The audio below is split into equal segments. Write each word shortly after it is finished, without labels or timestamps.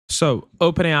So,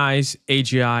 OpenAI's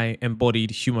AGI embodied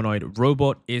humanoid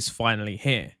robot is finally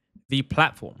here. The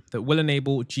platform that will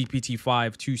enable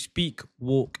GPT-5 to speak,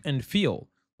 walk, and feel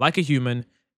like a human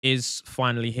is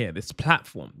finally here. This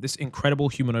platform, this incredible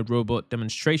humanoid robot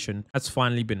demonstration, has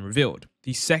finally been revealed.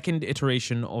 The second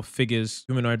iteration of Figure's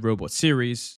humanoid robot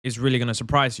series is really going to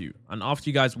surprise you. And after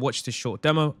you guys watch this short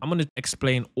demo, I'm going to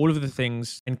explain all of the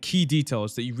things and key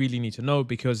details that you really need to know,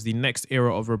 because the next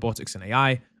era of robotics and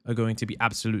AI are going to be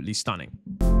absolutely stunning.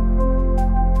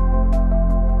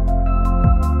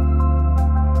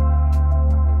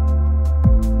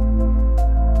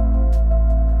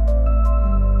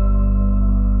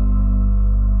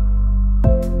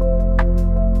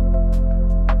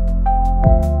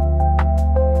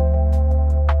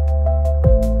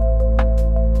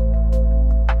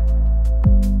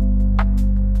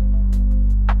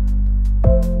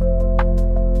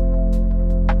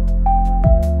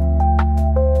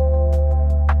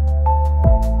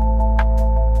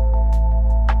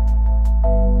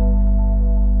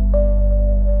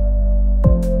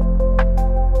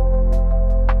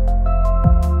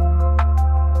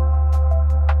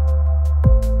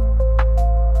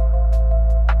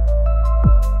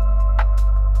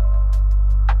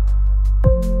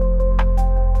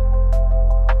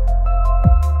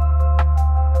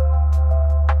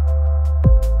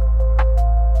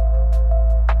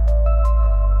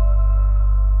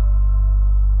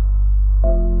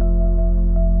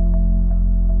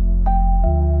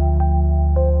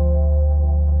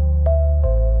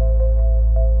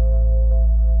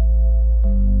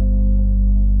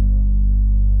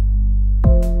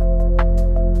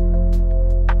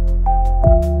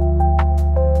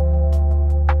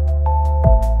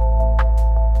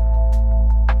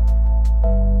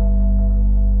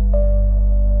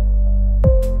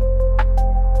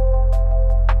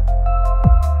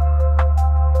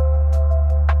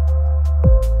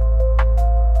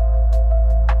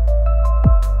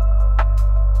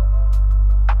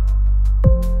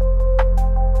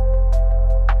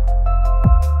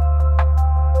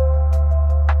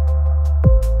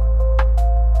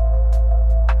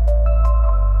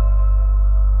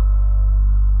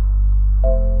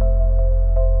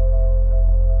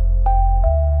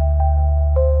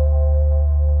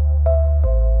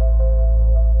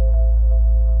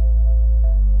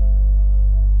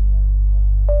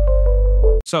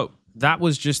 So that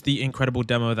was just the incredible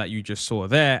demo that you just saw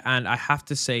there. And I have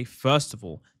to say, first of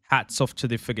all, hats off to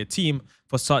the Figure team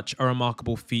for such a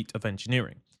remarkable feat of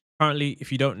engineering. Currently, if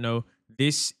you don't know,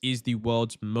 this is the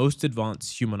world's most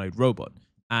advanced humanoid robot,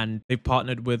 and they've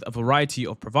partnered with a variety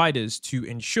of providers to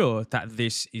ensure that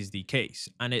this is the case.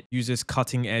 And it uses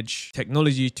cutting edge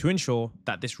technology to ensure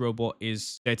that this robot is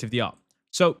state of the art.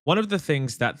 So one of the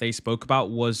things that they spoke about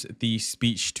was the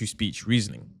speech to speech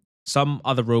reasoning. Some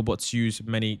other robots use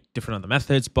many different other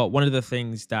methods, but one of the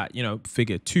things that,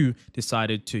 Figure 2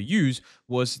 decided to use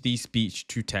was the speech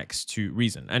to text to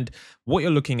reason. And what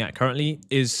you're looking at currently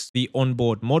is the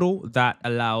onboard model that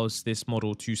allows this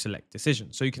model to select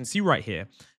decisions. So you can see right here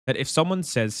that if someone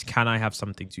says, "Can I have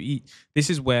something to eat?"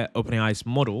 This is where OpenAI's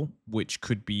model, which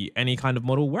could be any kind of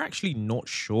model, we're actually not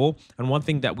sure. And one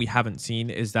thing that we haven't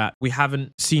seen is that we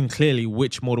haven't seen clearly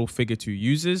which model Figure 2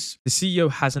 uses. The CEO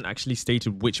hasn't actually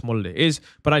stated which model it is,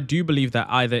 but I do believe that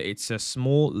either it's a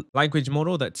small language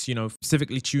model that's,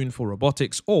 specifically tuned for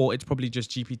robotics, or it's probably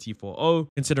just GPT-4o,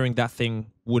 considering that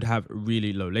thing would have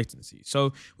really low latency.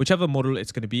 So whichever model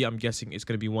it's going to be, I'm guessing it's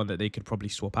going to be one that they could probably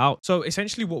swap out. So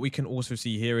essentially what we can also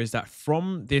see here is that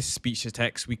from this speech to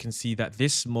text, we can see that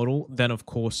this model then of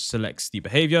course selects the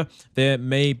behavior. There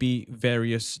may be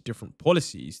various different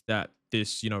policies that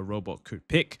this, robot could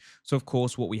pick. So of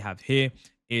course what we have here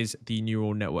is the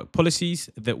neural network policies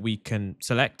that we can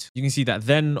select. You can see that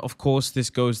then, of course, this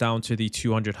goes down to the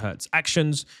 200 hertz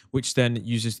actions, which then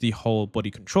uses the whole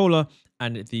body controller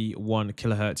and the 1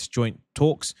 kilohertz joint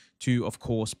talks to, of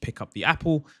course, pick up the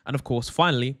apple. And of course,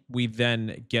 finally, we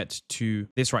then get to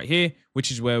this right here, which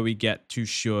is where we get to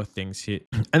sure things here.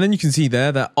 And then you can see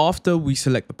there that after we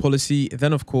select the policy,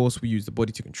 then of course, we use the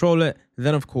body to control it.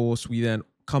 Then of course, we then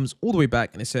comes all the way back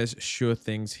and it says, "Sure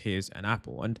things, here's an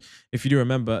apple." And if you do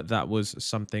remember, that was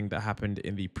something that happened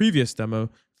in the previous demo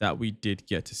that we did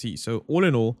get to see. So all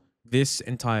in all, this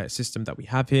entire system that we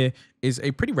have here is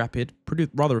a pretty rapid,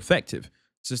 rather effective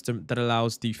system that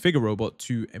allows the Figure robot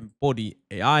to embody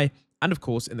AI. And of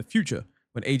course, in the future,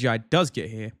 when AGI does get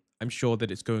here, I'm sure that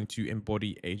it's going to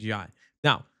embody AGI.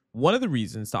 Now, one of the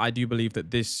reasons that I do believe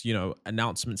that this,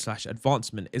 announcement /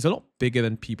 advancement is a lot bigger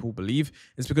than people believe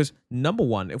is because, number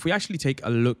one, if we actually take a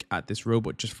look at this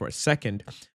robot just for a second,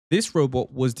 This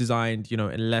robot was designed,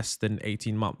 in less than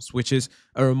 18 months, which is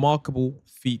a remarkable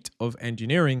feat of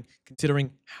engineering,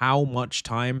 considering how much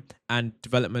time and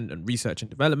development and research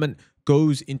and development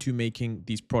goes into making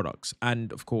these products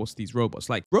and, of course, these robots.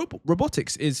 Like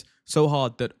robotics is so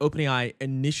hard that OpenAI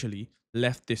initially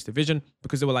left this division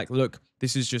because they were like, look,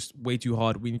 this is just way too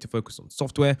hard. We need to focus on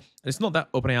software. And it's not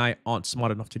that OpenAI aren't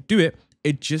smart enough to do it.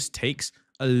 It just takes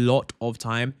a lot of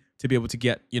time to be able to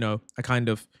get, a kind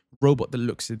of robot that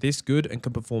looks this good and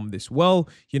can perform this well,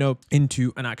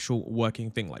 into an actual working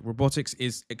thing. Like robotics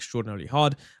is extraordinarily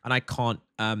hard, and I can't,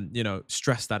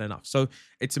 stress that enough. So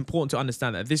it's important to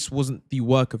understand that this wasn't the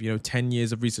work of, 10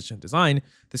 years of research and design.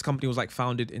 This company was like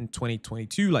founded in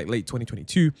 2022, like late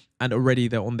 2022, and already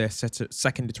they're on their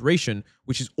second iteration,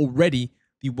 which is already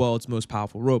the world's most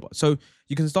powerful robot. So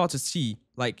you can start to see,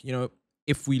 like,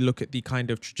 if we look at the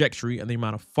kind of trajectory and the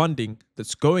amount of funding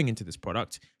that's going into this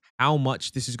product, how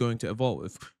much this is going to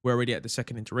evolve. We're already at the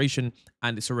second iteration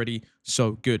and it's already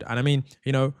so good. And I mean,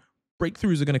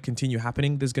 breakthroughs are going to continue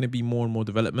happening. There's going to be more and more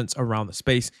developments around the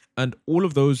space, and all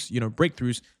of those,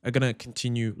 breakthroughs are going to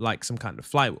continue like some kind of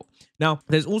flywheel. Now,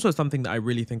 there's also something that I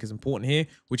really think is important here,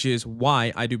 which is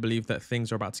why I do believe that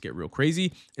things are about to get real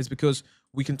crazy, is because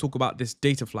we can talk about this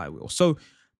data flywheel. So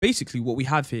basically what we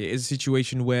have here is a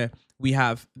situation where we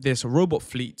have this robot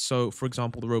fleet. So for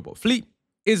example, the robot fleet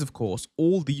is, of course,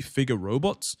 all the figure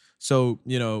robots. So,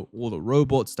 all the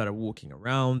robots that are walking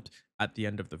around. At the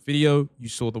end of the video, you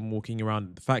saw them walking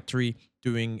around the factory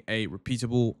doing a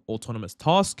repeatable autonomous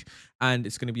task, and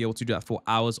it's going to be able to do that for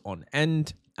hours on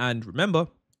end. And remember,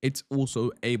 it's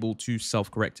also able to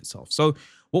self-correct itself. So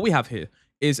what we have here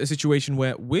is a situation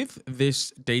where with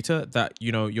this data that,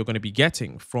 you're going to be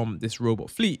getting from this robot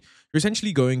fleet, you're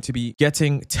essentially going to be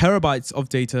getting terabytes of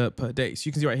data per day. So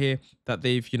you can see right here that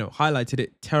they've, highlighted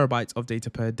it, terabytes of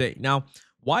data per day. Now,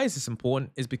 why is this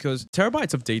important? Is because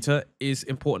terabytes of data is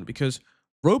important because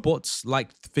robots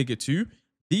like Figure 2,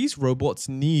 these robots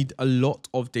need a lot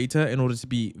of data in order to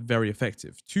be very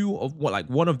effective.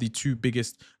 One of the two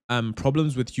biggest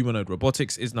problems with humanoid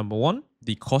robotics is, number one,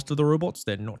 the cost of the robots.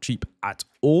 They're not cheap at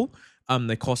all.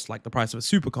 They cost like the price of a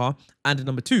supercar. And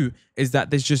number two is that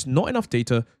there's just not enough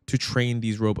data to train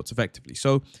these robots effectively.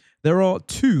 So there are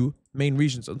two main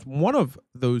reasons. And one of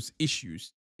those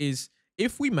issues is,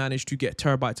 if we manage to get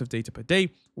terabytes of data per day,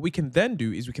 what we can then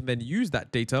do is we can then use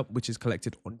that data, which is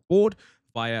collected on board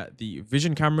via the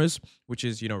vision cameras, which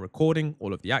is, recording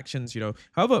all of the actions,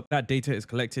 however that data is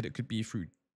collected. It could be through,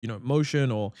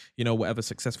 motion or, whatever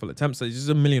successful attempts. So there's just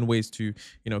a million ways to,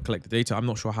 collect the data. I'm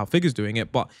not sure how Figure's doing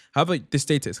it, but however this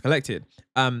data is collected,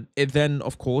 it then,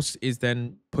 of course, is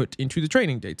then put into the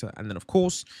training data. And then, of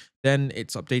course, then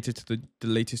it's updated to the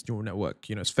latest neural network,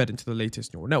 it's fed into the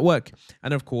latest neural network.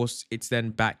 And of course, it's then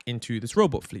back into this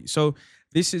robot fleet. So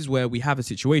this is where we have a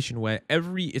situation where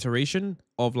every iteration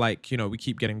of we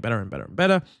keep getting better and better and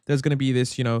better. There's going to be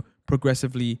this,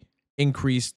 progressively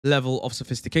increased level of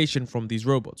sophistication from these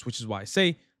robots, which is why I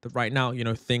say that right now,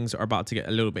 things are about to get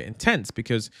a little bit intense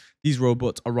because these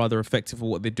robots are rather effective for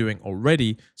what they're doing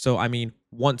already. So, I mean,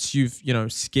 once you've,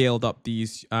 scaled up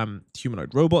these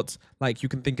humanoid robots, you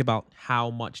can think about how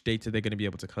much data they're going to be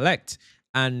able to collect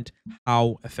and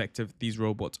how effective these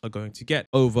robots are going to get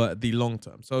over the long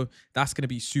term. So that's going to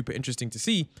be super interesting to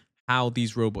see how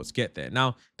these robots get there.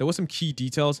 Now, there were some key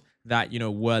details that,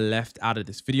 were left out of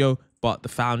this video, but the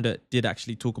founder did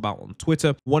actually talk about on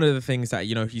Twitter. One of the things that,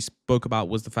 he spoke about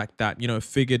was the fact that,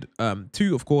 Figure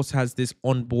 2, of course, has this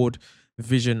onboard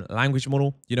vision language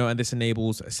model, and this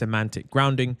enables semantic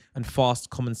grounding and fast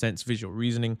common sense visual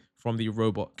reasoning from the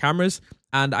robot cameras.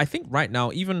 And I think right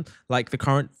now, even the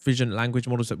current vision language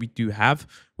models that we do have,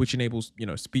 which enables,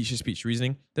 speech-to-speech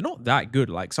reasoning, they're not that good.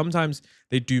 Sometimes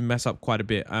they do mess up quite a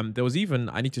bit. There was even,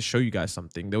 I need to show you guys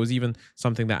something. There was even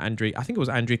something that I think it was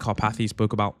Andrej Karpathy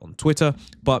spoke about on Twitter,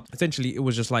 but essentially it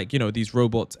was just these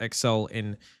robots excel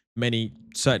in many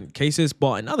certain cases,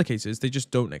 but in other cases they just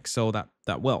don't excel that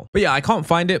well. But yeah, I can't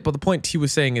find it, but the point he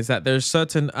was saying is that there's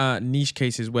certain niche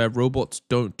cases where robots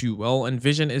don't do well, and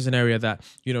vision is an area that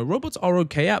robots are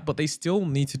okay at, but they still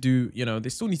need to do, they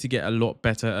still need to get a lot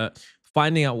better at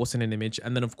finding out what's in an image,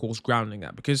 and then of course grounding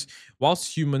that, because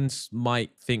whilst humans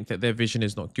might think that their vision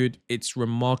is not good, it's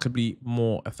remarkably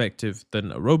more effective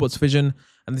than a robot's vision,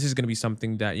 and this is going to be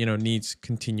something that needs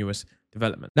continuous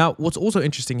development. Now, what's also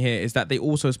interesting here is that they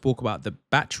also spoke about the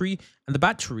battery And the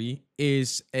battery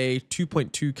is a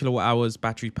 2.2 kilowatt hours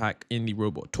battery pack in the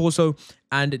robot torso,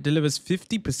 and it delivers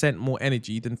 50% more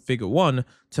energy than figure 1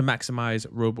 to maximize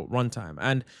robot runtime.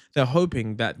 And they're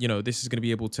hoping that, this is going to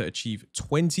be able to achieve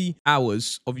 20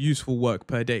 hours of useful work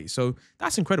per day. So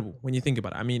that's incredible when you think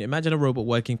about it. I mean, imagine a robot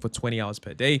working for 20 hours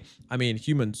per day. I mean,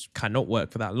 humans cannot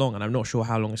work for that long, and I'm not sure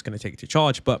how long it's going to take to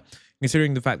charge, but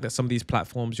considering the fact that some of these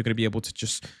platforms you're going to be able to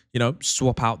just,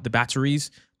 swap out the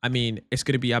batteries, I mean, it's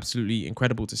going to be absolutely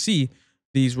incredible to see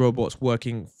these robots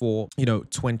working for,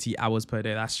 20 hours per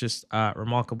day. That's just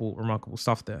remarkable, remarkable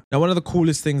stuff there. Now, one of the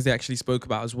coolest things they actually spoke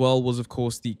about as well was, of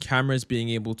course, the cameras being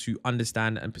able to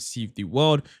understand and perceive the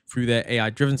world through their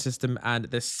AI-driven system. And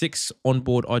there's 6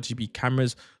 onboard RGB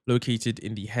cameras located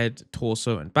in the head,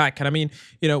 torso, and back. And I mean,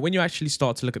 when you actually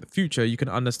start to look at the future, you can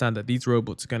understand that these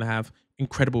robots are going to have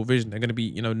incredible vision. They're going to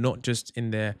be, not just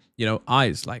in their,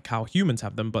 eyes like how humans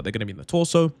have them, but they're going to be in the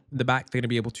torso, in the back. They're going to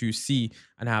be able to see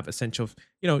and have a sense of,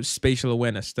 spatial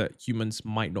awareness that humans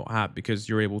might not have, because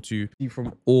you're able to see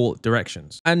from all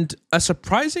directions. And a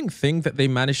surprising thing that they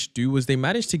managed to do was they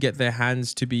managed to get their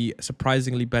hands to be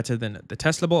surprisingly better than the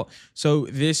Tesla bot. So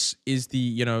this is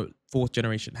the, 4th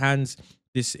generation hands.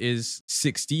 This is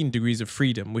 16 degrees of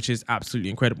freedom, which is absolutely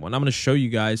incredible. And I'm going to show you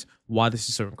guys why this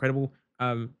is so incredible.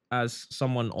 As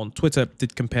someone on Twitter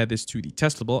did compare this to the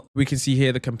Tesla bot, we can see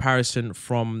here the comparison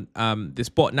from this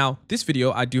bot. Now, this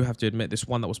video, I do have to admit, this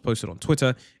one that was posted on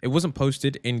Twitter, it wasn't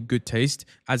posted in good taste,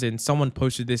 as in someone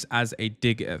posted this as a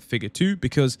dig at figure 2,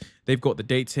 because they've got the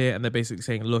dates here and they're basically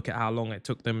saying, look at how long it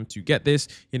took them to get this.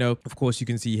 Of course, you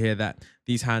can see here that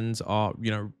these hands are,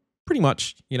 pretty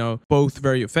much, both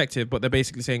very effective, but they're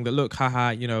basically saying that, look,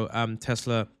 haha,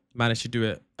 Tesla managed to do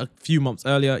it a few months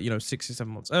earlier, 6 or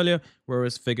 7 months earlier,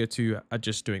 whereas figure 2 are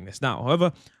just doing this now.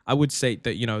 However, I would say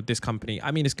that, this company,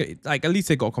 I mean, it's like, at least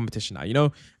they got a competition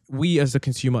now. We as the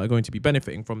consumer are going to be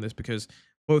benefiting from this, because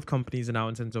both companies are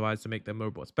now incentivized to make their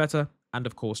robots better and,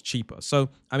 of course, cheaper. So,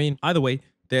 I mean, either way,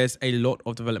 there's a lot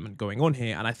of development going on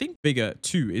here. And I think figure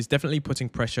 2 is definitely putting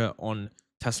pressure on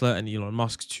Tesla and Elon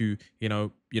Musk to,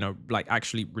 like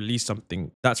actually release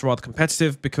something that's rather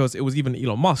competitive, because it was even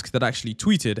Elon Musk that actually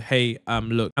tweeted, hey,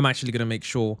 look, I'm actually going to make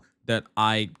sure that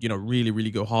I, really, really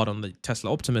go hard on the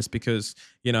Tesla Optimus, because,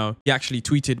 he actually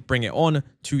tweeted, bring it on,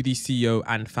 to the CEO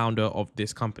and founder of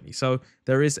this company. So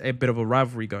there is a bit of a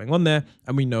rivalry going on there.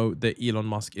 And we know that Elon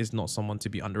Musk is not someone to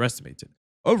be underestimated.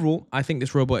 Overall, I think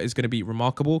this robot is going to be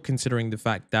remarkable, considering the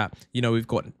fact that, we've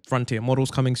got frontier models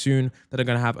coming soon that are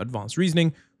going to have advanced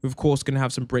reasoning. We're, of course, going to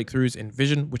have some breakthroughs in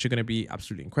vision, which are going to be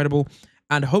absolutely incredible.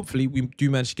 And hopefully we do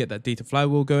manage to get that data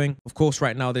flywheel going. Of course,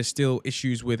 right now there's still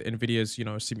issues with NVIDIA's,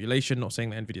 simulation. Not saying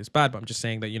that NVIDIA is bad, but I'm just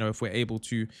saying that, if we're able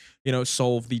to,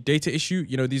 solve the data issue,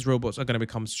 these robots are going to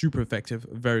become super effective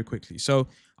very quickly. So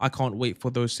I can't wait for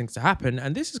those things to happen.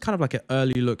 And this is kind of like an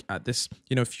early look at this,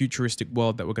 futuristic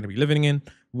world that we're going to be living in,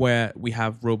 where we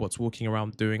have robots walking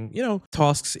around doing,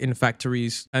 tasks in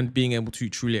factories and being able to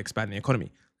truly expand the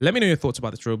economy. Let me know your thoughts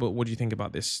about this robot. What do you think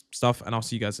about this stuff? And I'll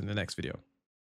see you guys in the next video.